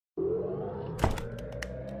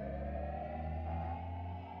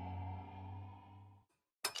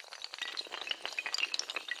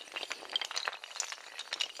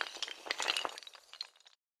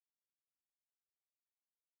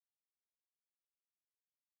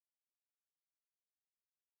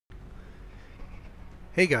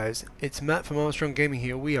Hey guys, it's Matt from Armstrong Gaming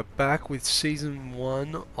here. We are back with Season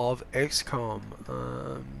 1 of XCom.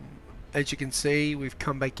 As you can see, we've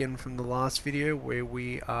come back in from the last video where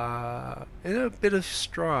we are in a bit of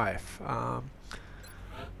strife. I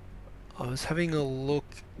was having a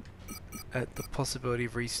look at the possibility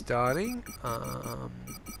of restarting.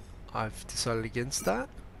 I've decided against that.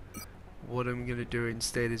 What I'm going to do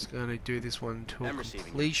instead is going to do this one to a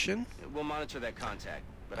completion. We'll monitor that contact,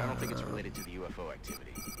 but I don't think it's related to the UFO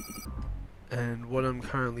activity. And what I'm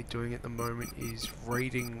currently doing at the moment is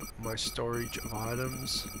raiding my storage of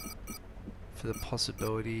items for the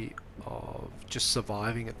possibility of just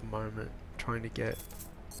surviving at the moment, trying to get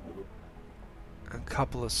a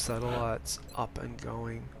couple of satellites up and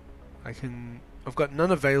going. I've got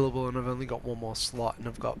none available and I've only got one more slot, and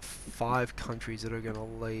I've got 5 countries that are going to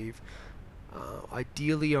leave.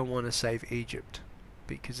 Ideally I want to save Egypt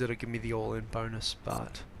because it'll give me the all-in bonus,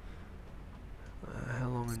 but how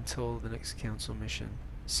long until the next council mission?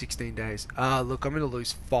 16 days. Look, I'm going to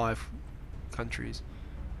lose 5 countries.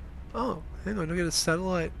 Oh, hang on, I got a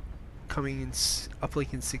satellite coming in,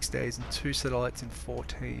 uplink in 6 days and 2 satellites in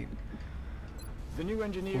 14. The new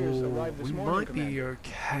engineers arrived this morning, we might Commander. be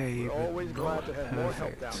okay, We're but always not glad to have more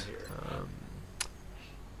help perfect. down here.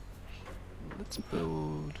 Let's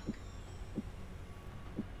build.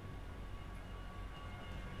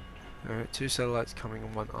 Alright, 2 satellites coming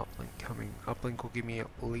and 1 uplink coming. Uplink will give me at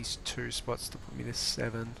least 2 spots to put me to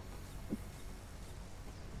 7.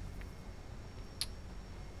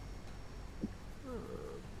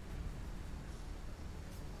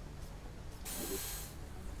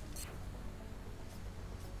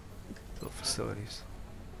 Build facilities.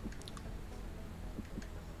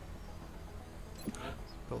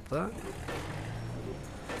 Build that.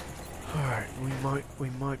 Alright, we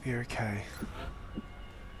might be okay.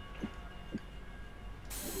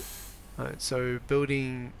 Alright, so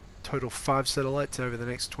building total 5 satellites over the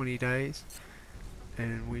next 20 days,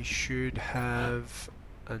 and we should have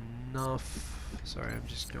enough. Sorry, I'm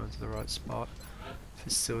just going to the right spot.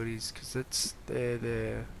 Facilities, because it's there,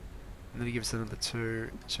 and then it'll give us another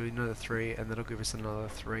 2, so another 3, and that'll give us another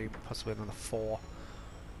 3, possibly another 4.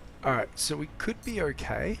 Alright, so we could be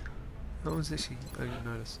okay. That was actually, I didn't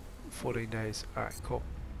notice, 14 days. Alright, cool.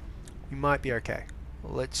 We might be okay.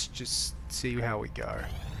 Let's just see how we go.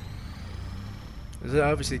 I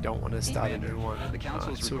obviously don't want to start a new one.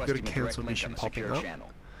 So we've got a cancel mission popping up.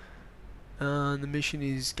 The mission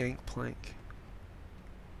is Gangplank.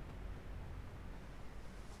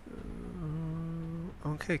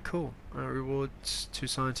 Okay, cool. Rewards 2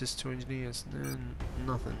 scientists, 2 engineers, and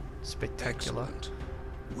nothing spectacular. Excellent.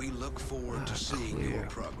 We look forward to seeing your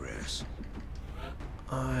progress.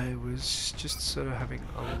 I was just sort of having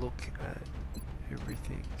a look at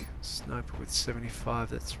everything. Sniper with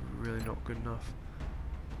 75, that's really not good enough.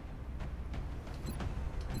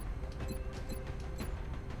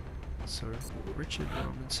 So Richard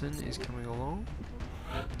Robinson is coming along,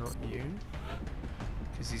 not you,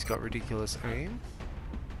 because he's got ridiculous aim.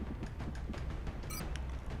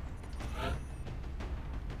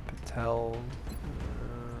 Patel,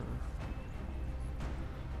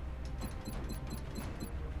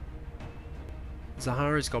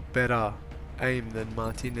 Zahara's got better aim than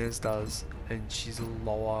Martinez does, and she's a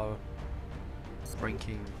lower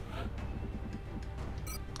ranking.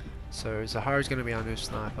 So Zahara's going to be our new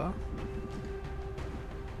sniper.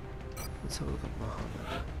 Let's have a look at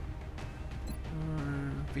Mohammed.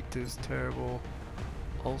 Victor's terrible.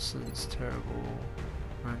 Olsen's terrible.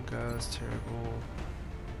 Rangar's terrible.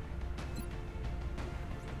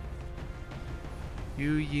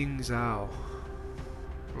 Yu Ying Zhao.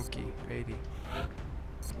 Rookie, 80.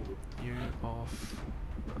 You off.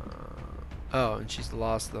 Oh, and she's the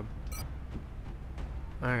last of them.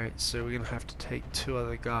 Alright, so we're going to have to take 2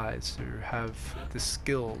 other guys who have the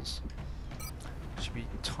skills. Should be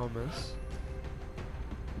Thomas.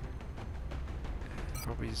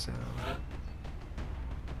 Probably Zhao.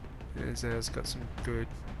 Yeah, Zhao's got some good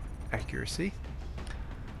accuracy.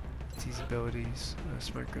 It's his abilities.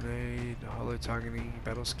 Smoke grenade, hollow targeting,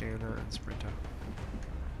 battle scanner, and sprinter.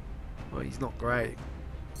 Well, he's not great.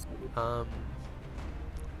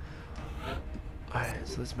 Alright,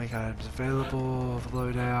 so let's make items available,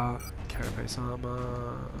 loadout, carapace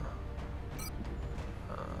armor.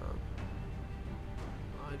 I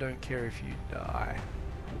don't care if you die,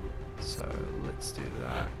 so let's do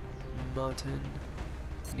that. Martin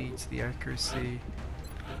needs the accuracy.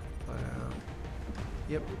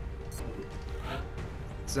 Yep.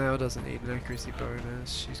 Zhao doesn't need an accuracy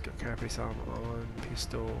bonus. She's got carapace armor on,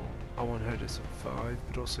 pistol. I want her to survive,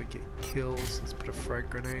 but also get kills. Let's put a frag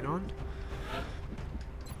grenade on.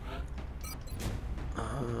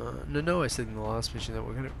 No, I said in the last mission that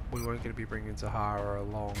we weren't gonna be bringing Zahara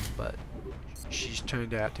along, but she's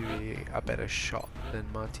turned out to be a better shot than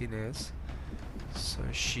Martinez. So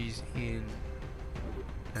she's in,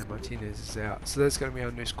 and Martinez is out. So that's gonna be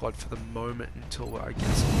our new squad for the moment until I get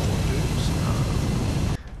some more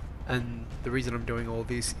dudes. And the reason I'm doing all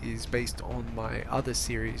this is based on my other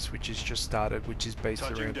series, which has just started, which is based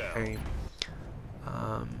around AIM.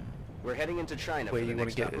 We're heading into China Where for the you want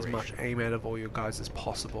to next get as much operation. aim out of all your guys as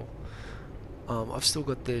possible. I've still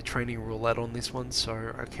got the training roulette on this one, so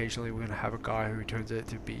occasionally we're going to have a guy who turns out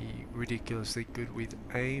to be ridiculously good with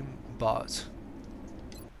aim, but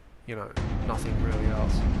you know, nothing really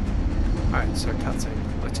else. Alright, so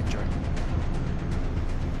cutscene, let's enjoy.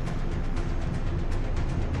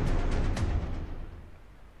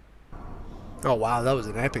 Oh wow, that was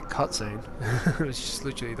an epic cutscene. It was just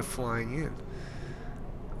literally the flying in.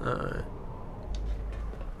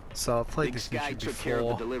 So I've played Big this Sky mission took care of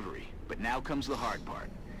the before. delivery, but now comes the hard part.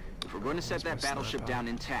 If we're going to set that battleship down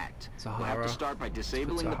intact, we'll have Zahara. to start by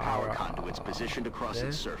disabling the power Zahara, conduits positioned across there.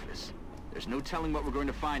 its surface. There's no telling what we're going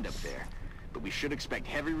to find up there, but we should expect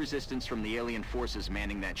heavy resistance from the alien forces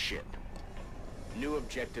manning that ship. New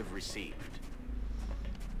objective received.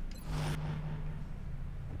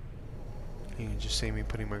 You can just see me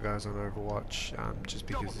putting my guys on Overwatch, just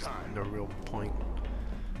because there's no real point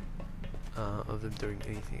of them doing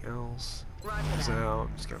anything else. So now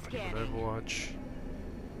I'm just going to put him on Overwatch.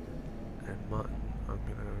 And Martin, I'm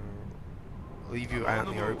going to leave you out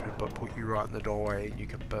in the open, but put you right in the doorway and you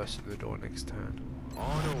can burst through the door next turn.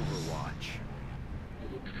 On Overwatch.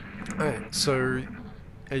 Alright, so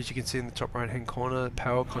as you can see in the top right hand corner,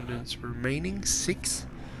 power conduits remaining 6.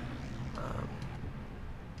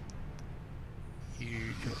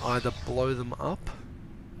 You can either blow them up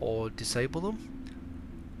or disable them.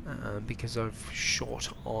 Because I've short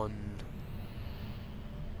on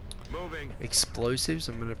explosives,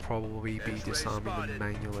 I'm going to probably be disarming them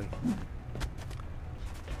manually.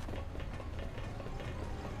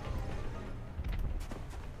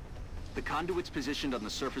 The conduits positioned on the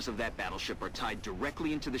surface of that battleship are tied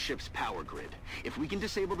directly into the ship's power grid. If we can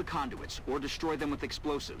disable the conduits or destroy them with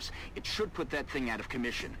explosives, it should put that thing out of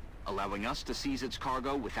commission, allowing us to seize its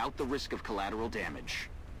cargo without the risk of collateral damage.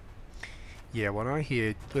 Yeah, when I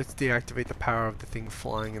hear, let's deactivate the power of the thing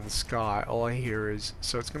flying in the sky, all I hear is,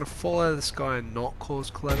 so it's going to fall out of the sky and not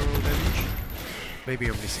cause collateral damage? Maybe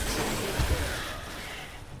I'm missing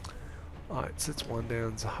something. Alright, so that's one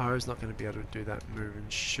down. Zahara's not going to be able to do that move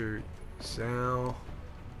and shoot. Zhao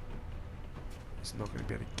is not going to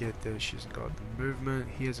be able to get there. She hasn't got the movement.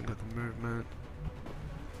 He hasn't got the movement.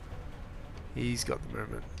 He's got the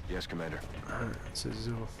movement. Yes, Commander. Alright, so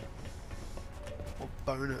Zul. Or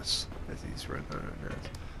bonus, as he's known as.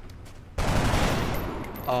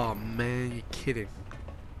 Oh man, you're kidding.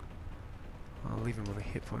 I'll leave him on a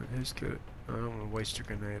hit point. Who's good? I don't want to waste a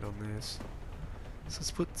grenade on this. So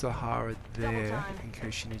let's put Zahara there in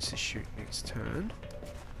case she needs to shoot next turn.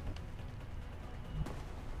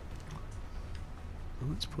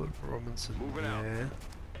 Let's put Robinson there.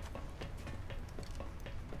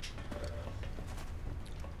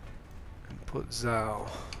 And put Zhao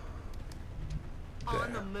there.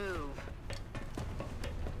 On the move.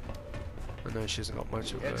 I know she hasn't got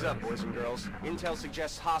much of Heads a... up, boys and girls. Intel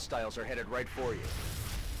suggests hostiles are headed right for you.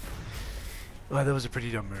 Oh, that was a pretty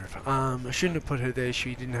dumb move. I shouldn't have put her there.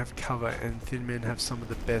 She didn't have cover, and Thin Men have some of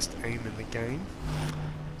the best aim in the game.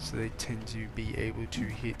 So they tend to be able to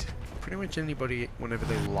hit pretty much anybody whenever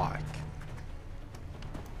they like.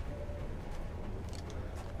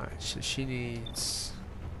 Alright, so she needs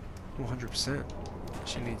 100%.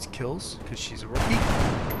 She needs kills because she's a rookie.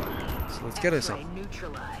 So let's get her some.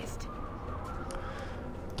 Neutralized.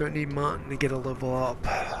 Don't need Martin to get a level up.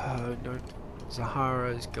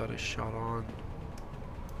 Zahara's got a shot on.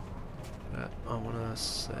 But I want to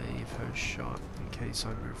save her shot in case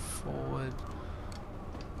I move forward.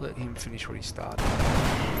 Let him finish what he started.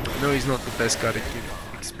 I know he's not the best guy to give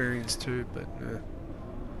experience to, but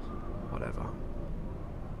whatever.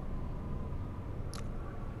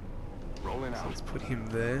 Rolling So out. let's put him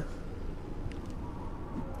there.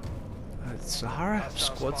 Zahara have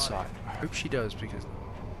squad sight. I hope she does because...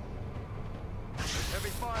 Heavy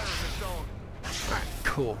fire in the zone. Alright,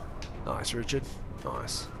 cool. Nice, Richard.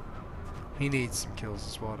 Nice. He needs some kills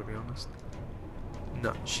as well, to be honest.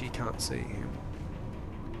 No, she can't see him.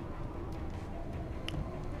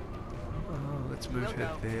 Let's move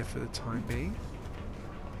her there for the time being.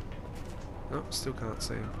 Nope, still can't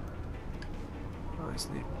see him. Nice.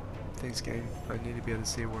 Thanks, game. I need to be able to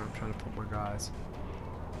see where I'm trying to put my guys.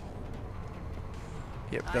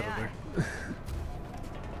 Yep, that'll do.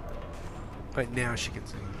 Right now she can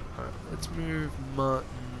see. Alright, let's move Martin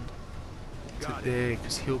to there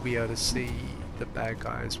because he'll be able to see the bad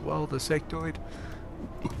guy as well, the sectoid.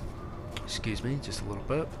 Excuse me, just a little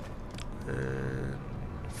bit. And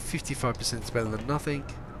 55% is better than nothing.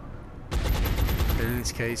 And in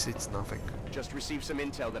this case, it's nothing. Just received some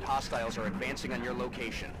intel that hostiles are advancing on your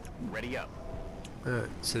location. Ready up.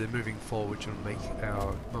 So they're moving forward, which will make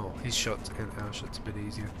our his shots and our shots a bit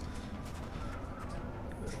easier.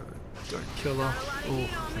 Don't kill her. Oh,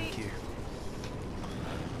 thank you.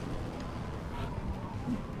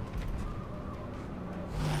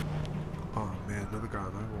 Oh man, another guy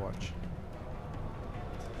on Overwatch.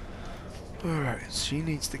 Alright, she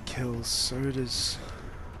needs to kill, so does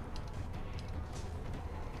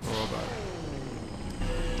Robbo.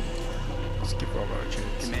 Let's give Robbo a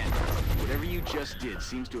chance. Commander, whatever you just did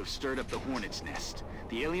seems to have stirred up the Hornet's nest.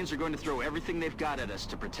 The aliens are going to throw everything they've got at us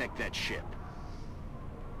to protect that ship.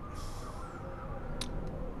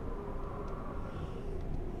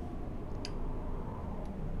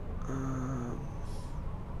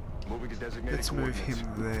 Let's move him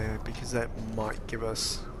there because that might give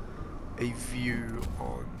us a view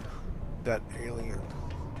on that alien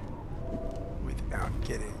without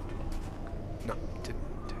getting... No, didn't.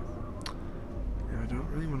 Now I don't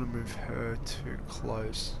really want to move her too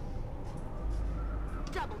close.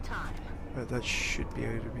 Double time. But that should be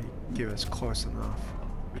able to give us close enough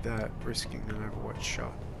without risking an Overwatch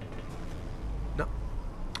shot. No,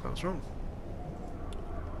 I was wrong.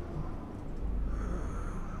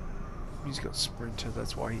 He's got Sprinter,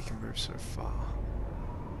 that's why he can move so far.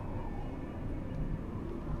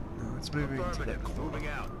 Now let's move into that corner. Moving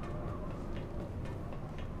out.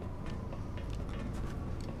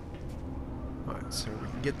 Alright, so we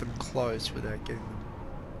can get them close without getting them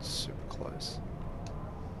super close.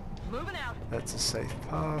 Moving out. That's a safe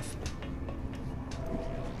path.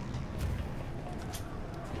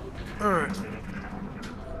 Alright.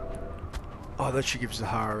 Oh, that should give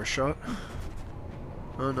Zahara a shot.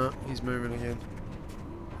 Oh no, he's moving again.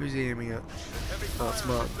 Who's he aiming at? Oh, it's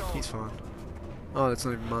Martin. He's fine. Oh, that's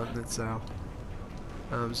not even Martin, that's Zal.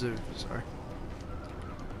 Zoo, sorry.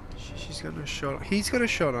 She's got a shot. He's got a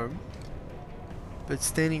shot on him. But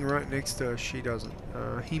standing right next to her, she doesn't.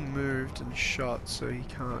 He moved and shot, so he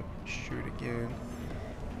can't shoot again.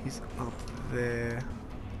 He's up there.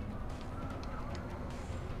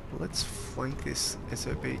 Let's flank this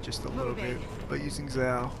SOB just a little bit by using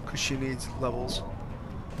Zao, because she needs levels.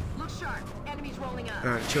 Look sharp. Enemies rolling up.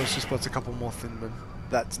 Alright, she also spots a couple more thin men.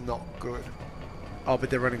 That's not good. Oh, but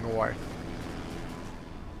they're running away.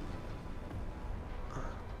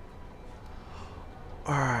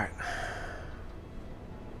 Alright.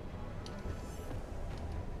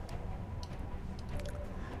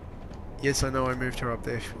 Yes, I know I moved her up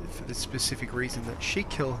there for the specific reason that she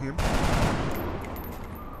kill him.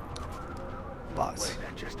 But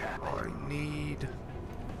I need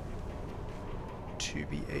to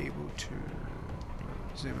be able to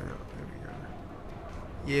zoom out. There we go.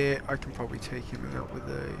 Yeah, I can probably take him out with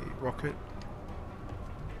a rocket.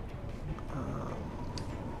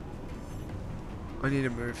 I need to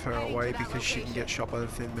move her away because she can get shot by the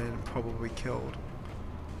thin man and probably killed.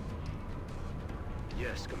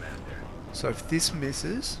 Yes, Commander. So if this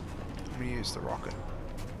misses, I'm going to use the rocket.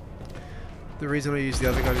 The reason I used the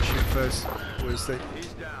other guy to shoot first was that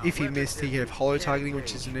if he missed, he could have hollow targeting,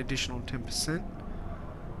 which is an additional 10%.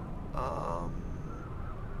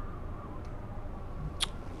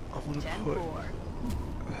 I want to put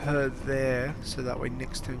her there, so that way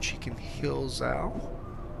next turn she can heal Zao.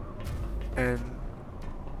 And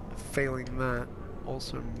failing that,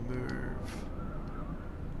 also move.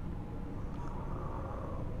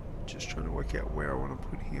 Just trying to work out where I want to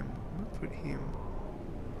put him. I'm going to put him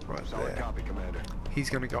right there. Copy, Commander. He's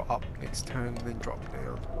going to go up next turn and then drop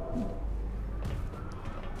down.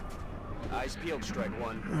 Eyes peeled, strike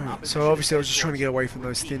one. Right, so obviously I was just trying to get away from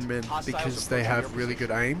those thin men because they have really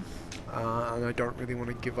good aim. And I don't really want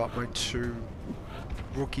to give up my two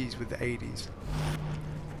rookies with the 80s.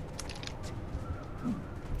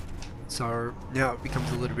 So now it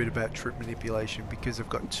becomes a little bit about troop manipulation because I've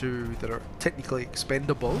got two that are technically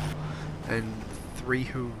expendable and three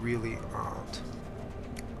who really aren't.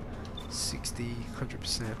 60,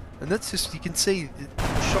 100%. And that's just, you can see the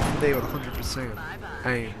shot from there with 100%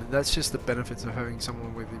 aim. And that's just the benefits of having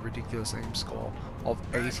someone with a ridiculous aim score of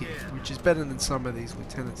 80, which is better than some of these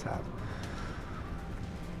lieutenants have.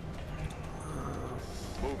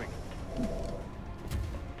 Moving.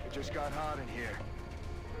 It just got hot in here.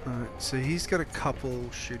 Alright, so he's got a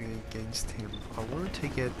couple shooting against him. I want to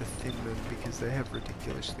take out the thin men because they have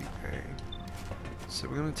ridiculously aim. So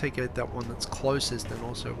we're going to take out that one that's closest, and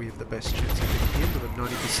also we have the best chance of getting him with a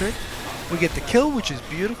 90%. We get the kill, which is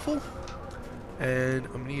beautiful. And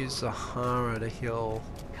I'm going to use Zahara to heal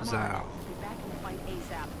Zhao.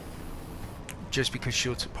 Just because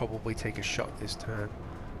she'll probably take a shot this turn.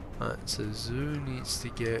 Alright, so Zhu needs to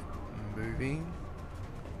get moving.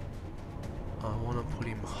 I want to put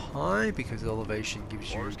him high because elevation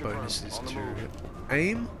gives you bonuses to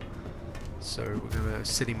aim. So we're going to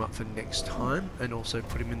set him up for next time and also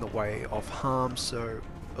put him in the way of harm. So,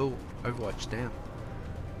 oh, Overwatch down.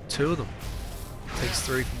 2 of them. Takes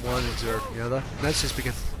 3 from one and 0 from the other. And that's just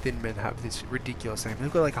because thin men have this ridiculous aim.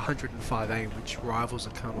 They've got like 105 aim, which rivals a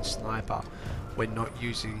Colonel Sniper when not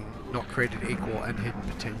created equal and hidden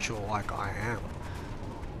potential like I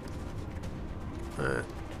am.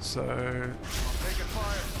 So,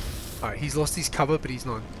 alright, he's lost his cover, but he's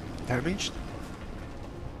not damaged,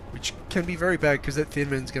 which can be very bad because that thin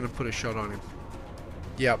man's going to put a shot on him.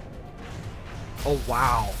 Yep. Oh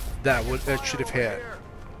wow, that should have hit.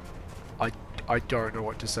 I don't know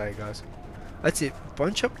what to say, guys. That's it.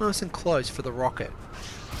 Bunch up nice and close for the rocket.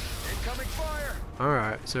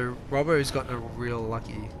 Alright, so Robbo's gotten a real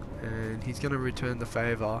lucky, and he's going to return the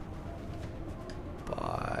favour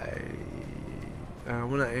by... I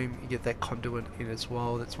want to aim and get that conduit in as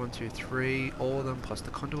well. That's 1, 2, 3, all of them plus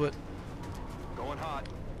the conduit. Going hot.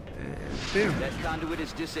 And boom. That conduit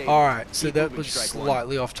is disabled. Alright, so Keep that moving, was Strike One.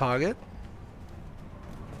 slightly off target.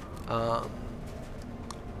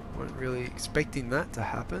 Weren't really expecting that to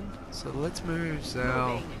happen. So let's move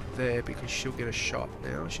Zhao there because she'll get a shot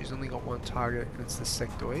now. She's only got 1 target and it's the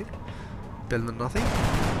sectoid. Better than nothing.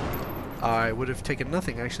 I would have taken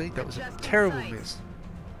nothing actually. That was a terrible miss.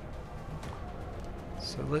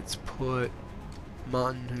 So let's put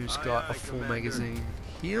Martin, who's got a full magazine,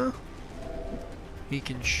 here. He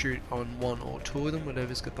can shoot on 1 or 2 of them,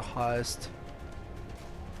 whatever's got the highest.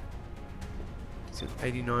 It's at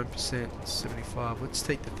 89%, 75. Let's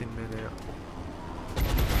take the thin man out.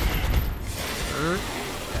 Alright,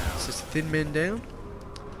 so it's the thin man down.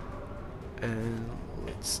 And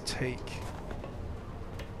let's take...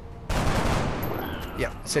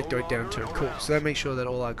 yeah, sectoid down too. Cool. So that makes sure that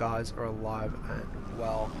all our guys are alive and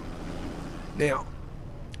well. Now,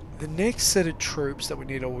 the next set of troops that we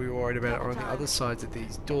need to be worried about are on the other sides of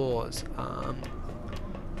these doors. I'm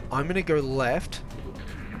going to go left.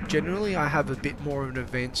 Generally, I have a bit more of an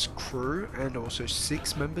advanced crew and also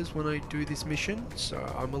 6 members when I do this mission, so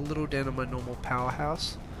I'm a little down on my normal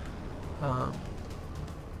powerhouse.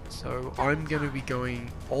 So I'm going to be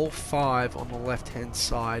going all 5 on the left hand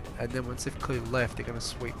side, and then once they've cleared left, they're going to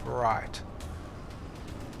sweep right.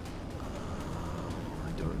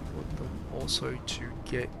 I don't want them also to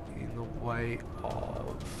get in the way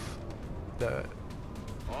of the...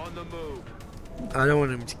 On the move. I don't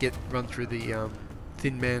want them to run through the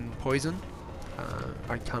thin man poison.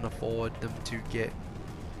 I can't afford them to get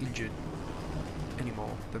injured any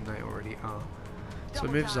more than they already are. So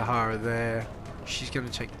move Zahara there. She's going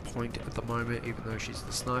to take the point at the moment, even though she's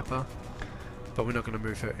the sniper. But we're not going to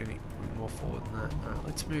move her any more forward than that.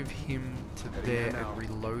 Let's move him to there and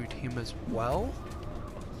reload him as well.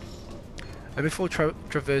 And before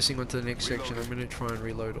traversing onto the next section, I'm going to try and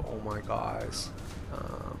reload all my guys.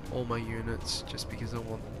 All my units, just because I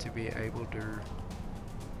want them to be able to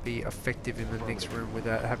be effective in the next room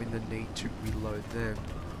without having the need to reload them.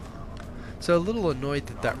 So a little annoyed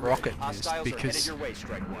that that rocket missed because Your way,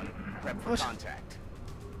 Strike One. Prep for contact.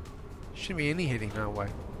 Shouldn't be any hitting our way.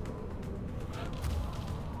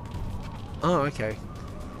 Oh, okay.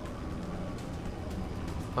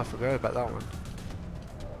 I forgot about that one.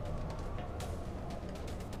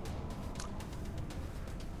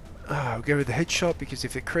 I'll go with the headshot because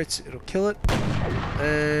if it crits, it'll kill it.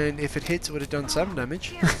 And if it hits, it would have done some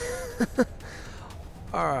damage.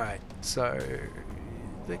 Alright, so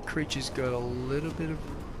the creature's got a little bit of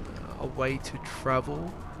a way to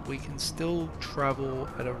travel. We can still travel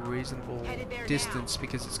at a reasonable distance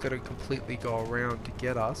because it's got to completely go around to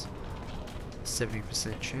get us.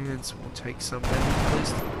 70% chance. We'll take some damage at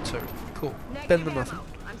least. So, cool. Better than nothing.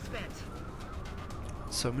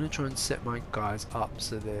 So I'm going to try and set my guys up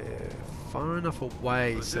so they're far enough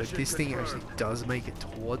away so this thing actually does make it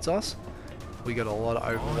towards us. We got a lot of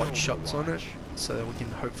Overwatch shots on it, so that we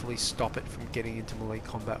can hopefully stop it from getting into melee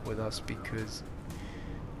combat with us, because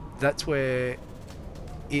that's where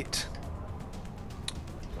it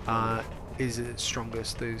is its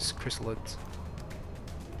strongest, those chrysalids.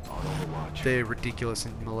 They're ridiculous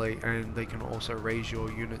in melee, and they can also raise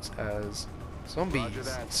your units as zombies,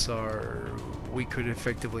 so we could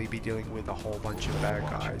effectively be dealing with a whole bunch of bad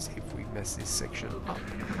guys if we mess this section up.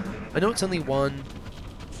 I know it's only one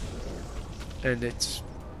and it's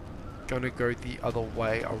gonna go the other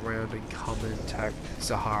way around and come and attack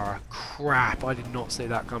Zahara. Crap, I did not see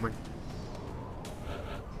that coming.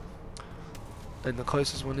 And the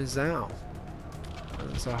closest one is Zhao.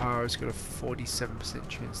 Zahara's got a 47%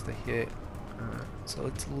 chance to hit. So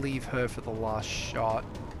let's leave her for the last shot.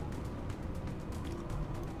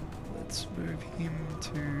 Let's move him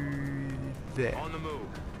to there. On the move.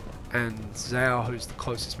 And Zhao, who's the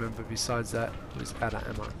closest member besides that, was out of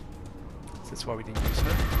ammo. So that's why we didn't use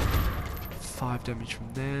her. 5 damage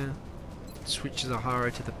from there. Switch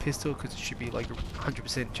Zahara to the pistol because it should be like a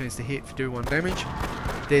 100% chance to hit if you do 1 damage.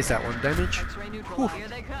 There's that 1 damage. Here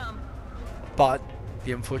they come. But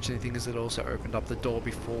the unfortunate thing is it also opened up the door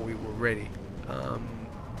before we were ready.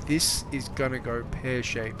 This is gonna go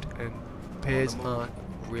pear-shaped, and pears aren't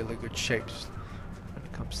really good shapes when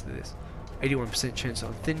it comes to this. 81% chance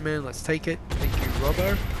on Thin Man, let's take it. Thank you,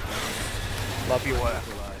 Robbo. Love your work.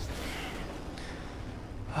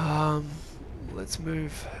 Let's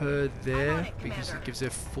move her there because it gives her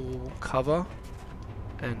full cover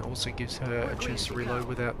and also gives her a chance to reload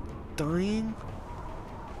without dying.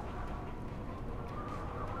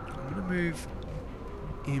 I'm gonna move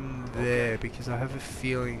him there because I have a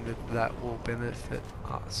feeling that that will benefit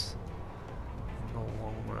us in the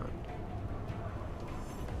long run.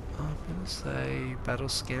 I'm gonna say battle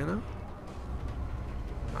scanner.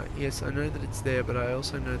 Yes, I know that it's there, but I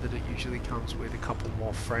also know that it usually comes with a couple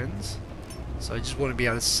more friends. So I just want to be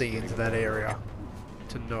able to see into that area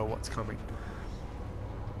to know what's coming.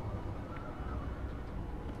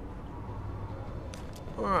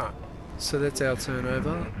 Alright, so that's our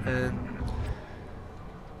turnover, and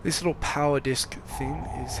this little power disc thing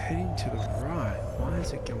is heading to the right. Why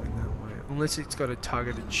is it going that way? Unless it's got a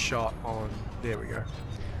targeted shot on... There we go.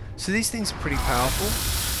 So these things are pretty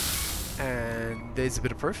powerful, and there's a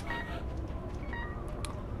bit of proof.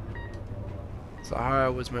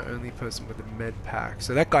 Zahara was my only person with a med pack,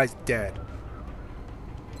 so that guy's dead.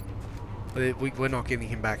 We're not getting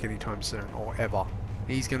him back anytime soon, or ever.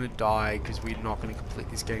 He's gonna die because we're not gonna complete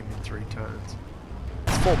this game in 3 turns.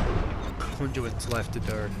 It's 4 conduits left to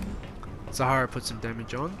do. Zahara put some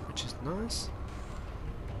damage on, which is nice.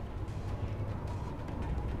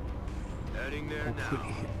 We'll put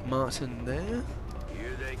Martin there.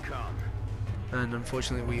 Here they come. And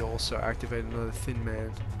unfortunately we also activate another Thin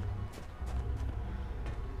Man.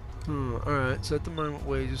 Alright, so at the moment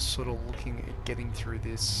we're just sort of looking at getting through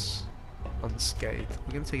this unscathed.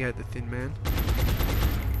 We're going to take out the Thin Man.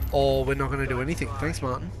 Or we're not going to do anything. Thanks,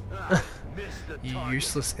 Martin. You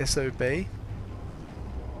useless SOB. That's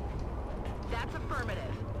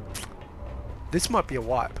affirmative. This might be a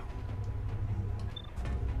wipe.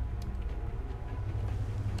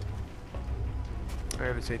 I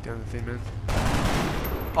gotta take down the Thin Man.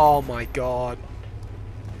 Oh my god.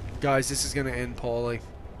 Guys, this is going to end poorly.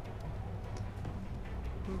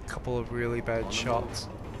 A couple of really bad shots.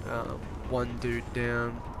 1 dude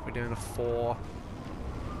down. We're down to 4.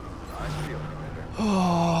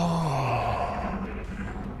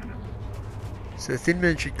 So Thin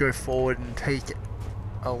Man should go forward and take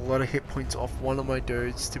a lot of hit points off one of my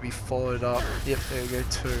dudes to be followed up. Yep, there we go,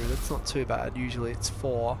 2. That's not too bad. Usually it's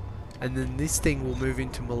 4. And then this thing will move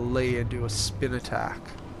into melee and do a spin attack.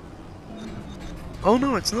 Oh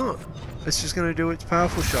no, it's not. It's just going to do its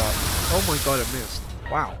powerful shot. Oh my god, it missed.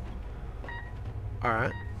 Wow.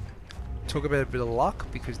 Alright. Talk about a bit of luck,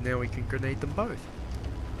 because now we can grenade them both.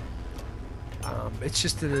 It's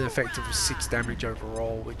just an effective 6 damage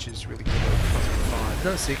overall, which is really good. 5.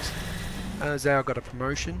 No, 6. Zhao got a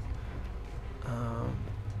promotion.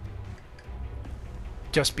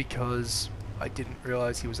 Just because I didn't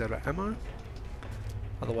realise he was out of ammo.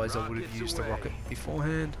 Otherwise I would have used the rocket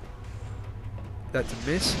beforehand. That's a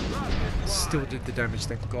miss. Still did the damage,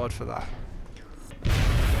 thank god for that.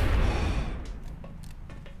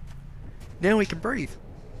 Now we can breathe.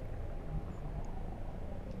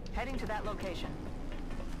 Heading to that location.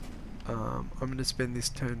 I'm going to spend this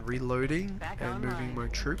turn reloading and moving my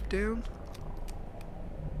troop down.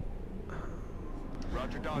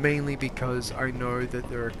 Mainly because I know that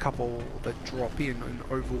there are a couple that drop in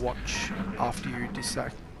Overwatch after you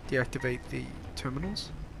deactivate the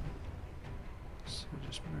terminals. So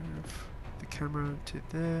just move the camera to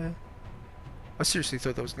there. I seriously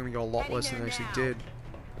thought that was going to go a lot worse than it actually did.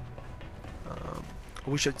 I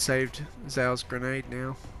wish I'd saved Zhao's grenade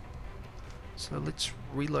now. So let's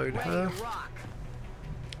reload her.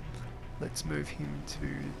 Let's move him to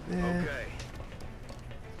there.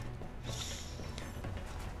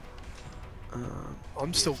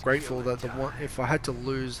 I'm still grateful that if I had to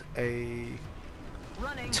lose a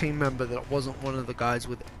team member that wasn't one of the guys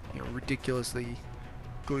with ridiculously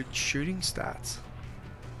good shooting stats.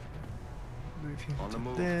 Move him On the to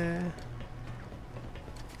move. there.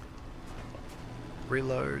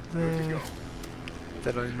 Reload there.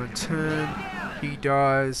 Then on my turn, he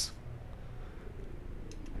dies.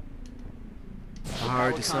 The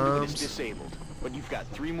Sahara power conduit is disarms. disabled, but you've got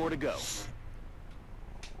 3 more to go.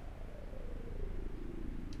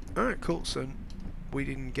 Alright, cool. So we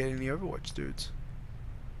didn't get any Overwatch dudes.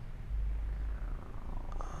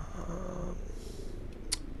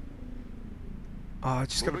 I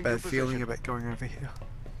just got a Moving to bad feeling position. about going over here.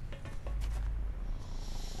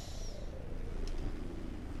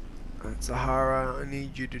 Alright, Sahara, I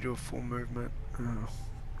need you to do a full movement. Oh,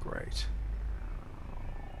 great.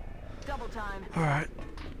 Double time. Alright.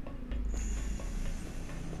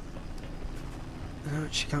 No,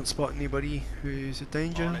 she can't spot anybody who's a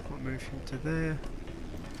danger. On it. We'll move him to there.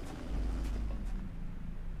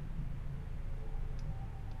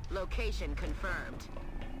 Location confirmed.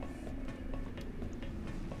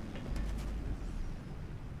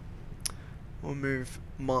 We'll move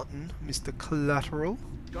Martin, Mr. Collateral,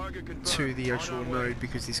 to the actual node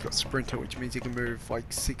because he's got Sprinter, which means he can move like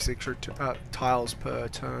 6 extra tiles per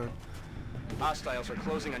turn. Hostiles are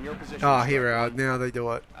closing on your position. Ah, here we are. Now they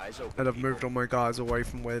do it. Eyes open, And I've people. moved all my guys away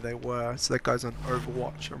from where they were. So that guy's on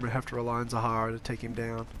Overwatch. I'm going to have to rely on Zahara to take him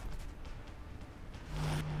down.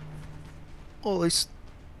 Or at least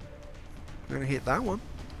I'm going to hit that one.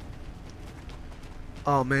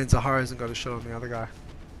 Oh man, Zahara hasn't got a shot on the other guy.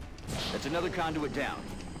 That's another conduit down.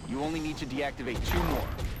 You only need to deactivate 2 more.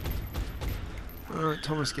 Alright,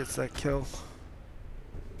 Thomas gets that kill.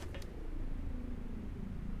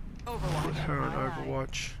 Overwatch. Put her on Aye, aye.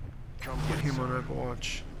 Overwatch. Put him on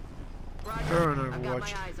Overwatch. Roger. Her on I've got my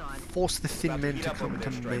Overwatch. eyes on. Force the thin About men heat to up come over to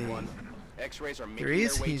there, Strike me. One. X-rays are making There he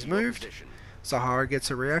is, their way he's to your moved. position. Sahara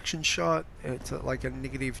gets a reaction shot. It's at like a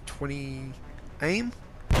negative 20 aim.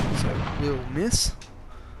 So we'll miss.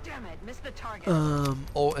 Damn it, missed the target.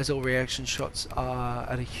 As all reaction shots are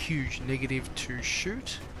at a huge -2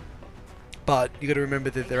 shoot. But you got to remember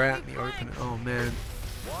that they're out in the open. Oh man,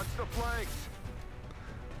 Watch the flanks.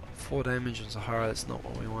 4 damage on Sahara. That's not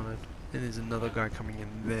what we wanted. And there's another guy coming in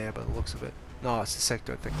there, by the looks of it. No, it's the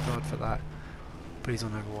sector. Thank God for that. But he's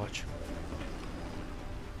on Overwatch.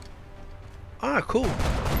 Ah, cool.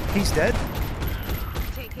 He's dead.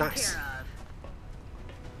 Taken nice. care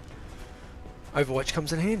of. Overwatch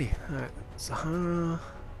comes in handy. Alright, Sahara,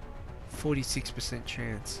 46%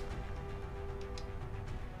 chance.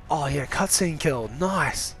 Oh yeah, cutscene kill.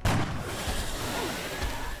 Nice.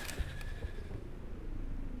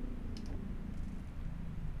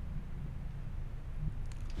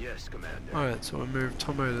 Yes, Commander. Alright, so we'll move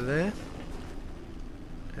Tomo to there.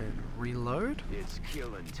 And reload. It's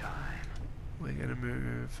killing time. We're gonna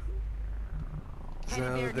move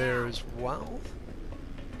Headed Zao there as well.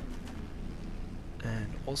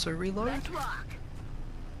 And also reload. Let's rock.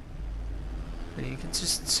 And you can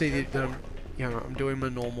just see that you know, I'm doing my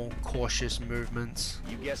normal cautious movements.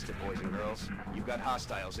 You guessed it, boys and girls. You've got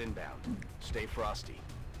hostiles inbound. Stay frosty.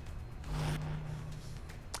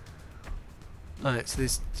 Alright, so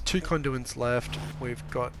there's 2 conduits left. We've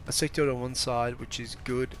got a sector on one side, which is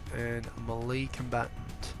good, and a melee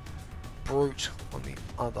combatant brute on the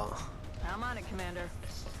other. I'm on it, Commander.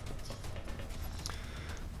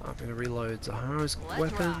 I'm gonna reload Zahara's Let's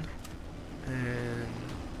weapon rock. and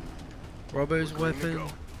Robbo's weapon.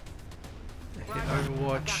 And hit Roger. I've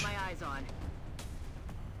got Overwatch. my eyes on.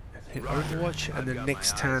 And hit Overwatch, and then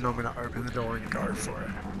next turn I'm gonna open the door and go for it.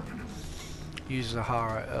 Use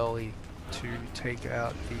Zahara early to take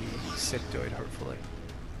out the sectoid, hopefully.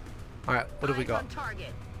 Alright, what have we Eyes got? on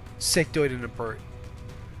target. Sectoid and a brute.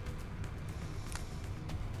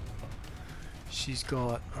 She's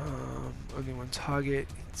got only one target.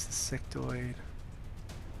 It's the sectoid.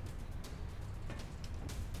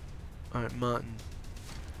 Alright, Martin.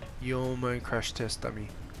 You're my crash test dummy.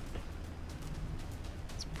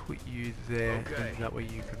 Let's put you there, Okay. and that way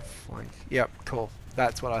you can flank. Yep, cool.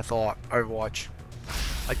 That's what I thought. Overwatch.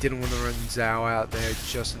 I didn't want to run Zhao out there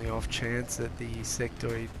just on the off chance that the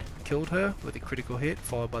sectoid killed her with a critical hit,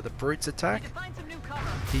 followed by the brute's attack. Need to find some new cover.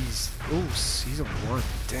 He's on 1.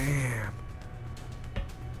 Damn.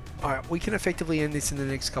 Alright, we can effectively end this in the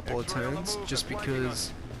next couple of X-ray on the turns move, just they're flanking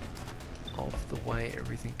because of the way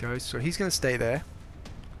everything goes. So he's going to stay there.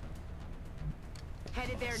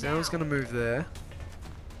 Headed there Zhao's now. going to move there.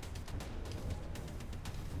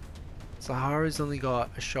 Sahara's only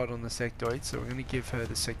got a shot on the sectoid, so we're going to give her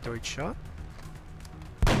the sectoid shot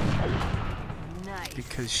Nice.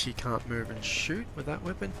 because she can't move and shoot with that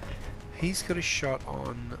weapon. He's got a shot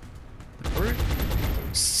on the brute.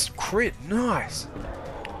 Crit, nice.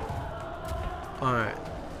 Alright,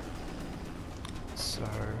 So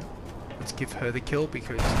let's give her the kill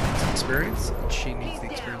because it's experience. She needs the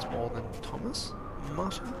experience more than Thomas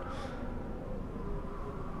Martin.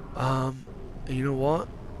 You know what?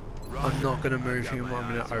 I'm not gonna move him.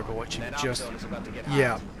 I'm gonna overwatch him. Just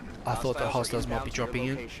yeah. I thought the hostiles might be dropping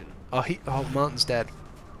in. Oh, Martin's dead.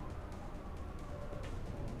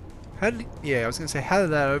 Yeah, I was gonna say, how did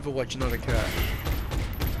that overwatch not occur?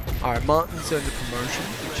 Alright, Martin's earned a promotion,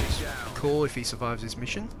 which is cool if he survives his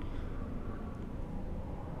mission.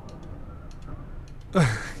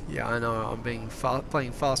 Yeah, I know, I'm being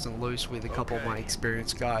playing fast and loose with a couple of my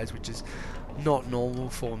experienced guys, which is not normal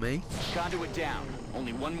for me. Conduit down.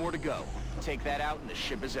 Only one more to go. Take that out and the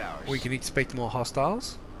ship is ours. We can expect more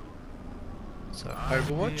hostiles. So,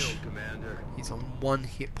 Overwatch, he's on 1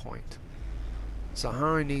 hit point. So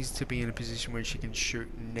Hara needs to be in a position where she can shoot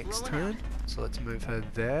next turn. So let's move her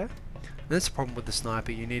there. And that's the problem with the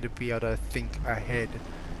sniper. You need to be able to think ahead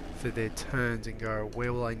for their turns and go,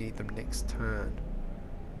 where will I need them next turn?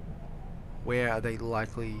 Where are they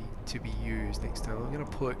likely to be used next turn? I'm going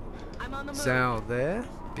to put Zhao there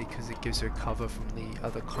because it gives her cover from the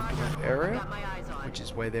other conduit area, which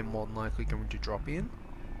is where they're more than likely going to drop in.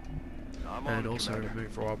 And also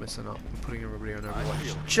move Robinson up and putting everybody on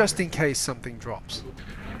Overwatch just in case something drops.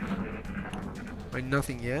 Wait,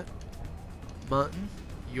 nothing yet. Martin,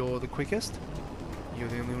 you're the quickest. You're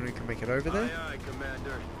the only one who can make it over there.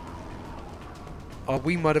 Oh,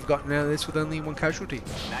 we might have gotten out of this with only 1 casualty.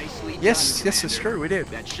 Nicely Yes, done, yes, it's true, we did.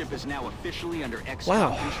 That ship is now officially under XCom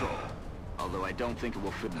Wow. control. Although I don't think it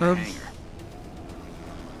will fit in the hangar.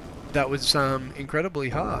 That was incredibly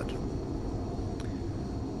hard.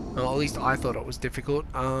 Well, at least I thought it was difficult,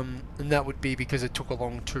 and that would be because it took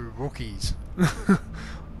along 2 rookies.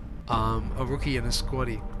 A rookie and a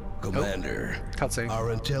squaddy. Commander, Cutscene.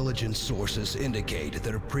 our intelligence sources indicate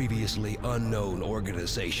that a previously unknown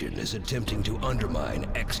organization is attempting to undermine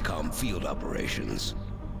XCom field operations.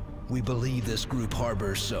 We believe this group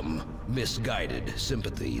harbors some misguided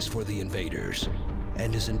sympathies for the invaders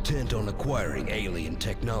and is intent on acquiring alien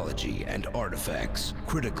technology and artifacts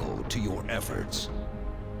critical to your efforts.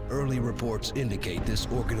 Early reports indicate this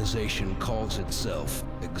organization calls itself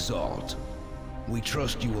Exalt. We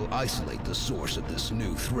trust you will isolate the source of this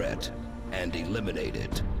new threat and eliminate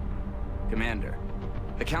it. Commander,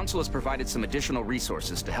 the Council has provided some additional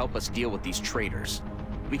resources to help us deal with these traitors.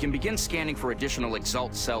 We can begin scanning for additional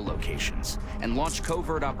Exalt cell locations and launch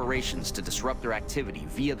covert operations to disrupt their activity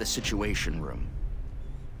via the Situation Room.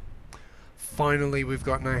 Finally, we've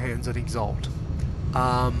gotten our hands on Exalt.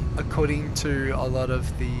 According to a lot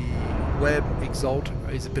of the web, Exalt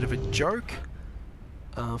is a bit of a joke.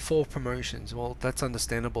 4 promotions, well, that's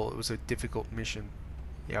understandable. It was a difficult mission.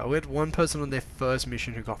 Yeah, we had 1 person on their first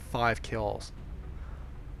mission who got 5 kills.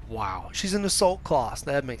 Wow, she's an assault class.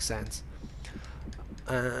 That makes sense.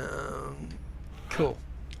 Cool.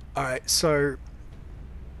 Alright, so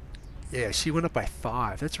yeah, she went up by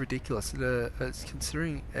 5. That's ridiculous. It's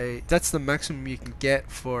considering that's the maximum you can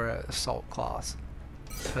get for an assault class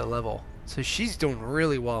per level. So she's doing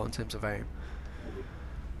really well in terms of aim.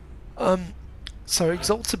 So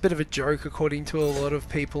Exalt's a bit of a joke according to a lot of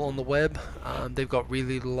people on the web. They've got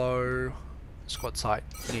really low squad sight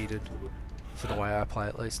needed for the way I play,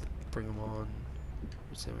 at least. Bring them on.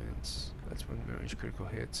 Resilience. That's when there's critical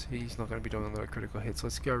hits. He's not going to be doing a lot of critical hits.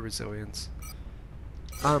 Let's go resilience.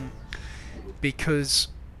 Because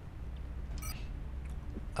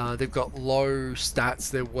they've got low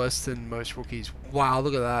stats. They're worse than most rookies. Wow,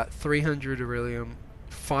 look at that. 300 beryllium,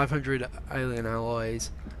 500 alien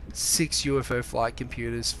alloys, 6 UFO flight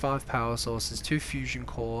computers, 5 power sources, 2 fusion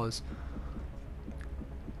cores.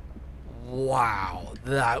 Wow,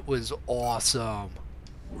 that was awesome.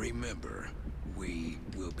 Remember, we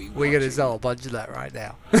will be We're gonna watching. sell a bunch of that right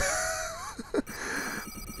now.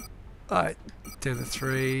 Alright, down to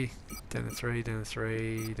 3, down to 3, down to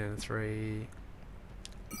 3, down to 3.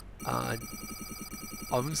 I'm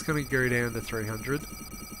just gonna go down to 300.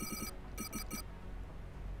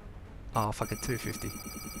 Oh, fuck it, 250.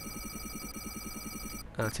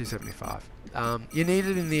 275. You need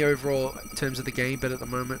it in the overall terms of the game, but at the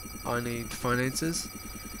moment I need finances.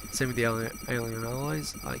 Same with the alien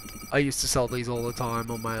allies. Like, I used to sell these all the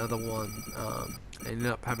time on my other one. I ended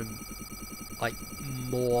up having like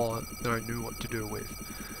more than I knew what to do with.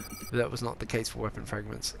 But that was not the case for weapon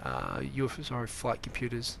fragments. UFO flight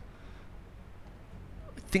computers.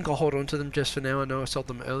 I think I'll hold on to them just for now. I know I sold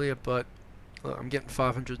them earlier, but look, I'm getting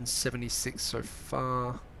 576 so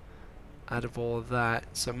far out of all of that,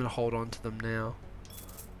 so I'm going to hold on to them now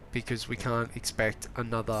because we can't expect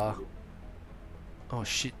another. Oh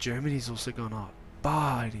shit, Germany's also gone up.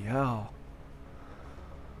 Bloody hell.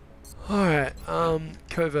 Alright,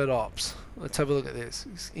 covert ops. Let's have a look at this.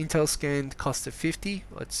 Intel scan cost of 50.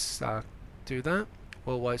 Let's do that.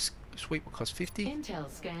 Worldwide sweep will cost 50. Intel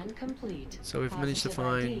scan complete. So we've managed to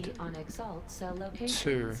Positive ID find on Exalt cell locations.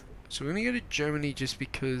 2. So we're going to go to Germany just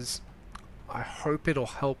because I hope it'll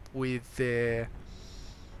help with their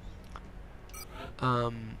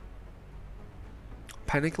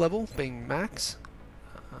panic level being max.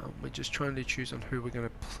 We're just trying to choose on who we're going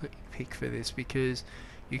to pick for this because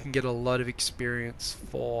you can get a lot of experience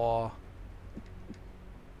for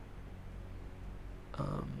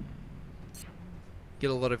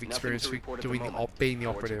being the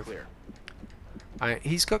operative.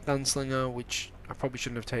 He's got gunslinger, which I probably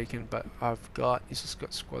shouldn't have taken, but he's also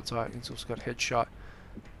got squad sight, he's also got headshot.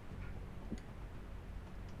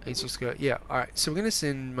 He's also got, yeah, alright, so we're going to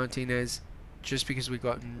send Martinez just because we've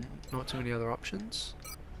got not too many other options.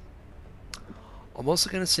 I'm also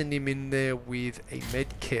going to send him in there with a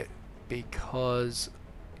med kit because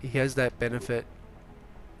he has that benefit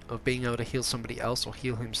of being able to heal somebody else or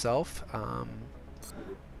heal himself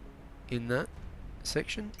in that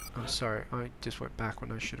section. I'm sorry, I just went back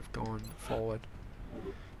when I should have gone forward.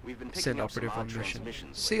 We've been Send picking up some operative odd on mission.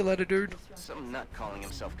 transmissions See you later, dude. Some nut calling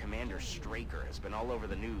himself Commander Straker has been all over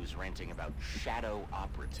the news ranting about shadow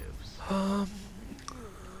operatives.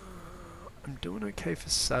 I'm doing okay for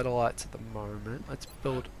satellites at the moment. Let's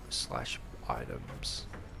build / items.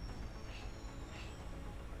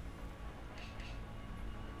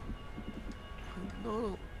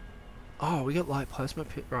 No. Oh, we got light plasma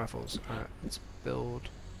pit rifles. Alright, let's build.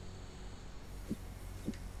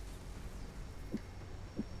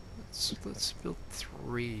 Let's build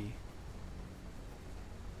 3.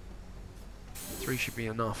 3 should be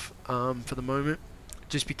enough for the moment.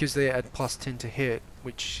 Just because they're at +10 to hit,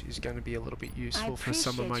 which is going to be a little bit useful for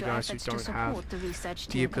some of my guys who don't have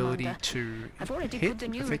the ability to hit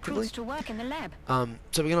effectively. To work in the lab.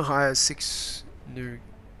 So we're going to hire 6 new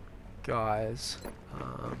guys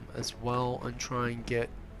as well and try and get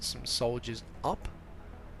some soldiers up.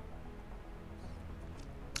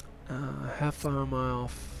 How far am I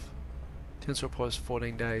off? Tense report is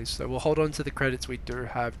 14 days, so we'll hold on to the credits we do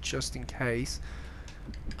have just in case.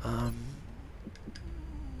 I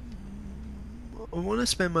want to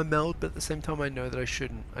spend my meld, but at the same time I know that I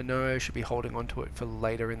shouldn't. I know I should be holding on to it for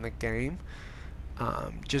later in the game,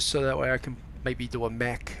 just so that way I can maybe do a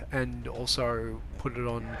mech and also put it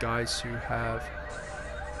on guys who have...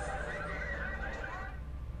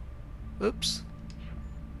 Oops.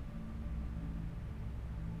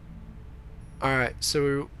 Alright,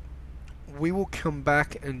 so we will come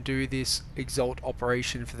back and do this Exalt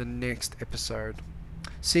operation for the next episode.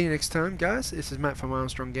 See you next time, guys. This is Matt from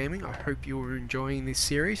Armstrong Gaming. I hope you are enjoying this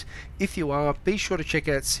series. If you are, be sure to check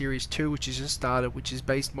out Series 2, which is just started, which is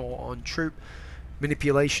based more on troop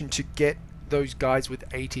manipulation to get those guys with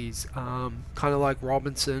 80s. Kind of like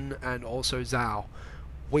Robinson and also Zhao.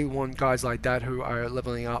 We want guys like that who are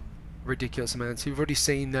leveling up ridiculous amounts. You've already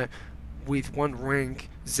seen that with 1 rank,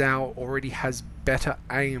 Zhao already has better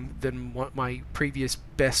aim than what my previous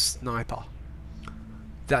best sniper.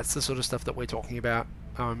 That's the sort of stuff that we're talking about.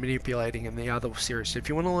 Manipulating in the other series. So if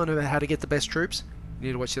you want to learn about how to get the best troops, you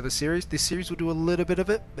need to watch the other series. This series will do a little bit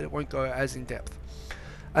of it, but it won't go as in depth.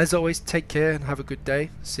 As always, take care and have a good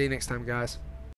day. See you next time, guys.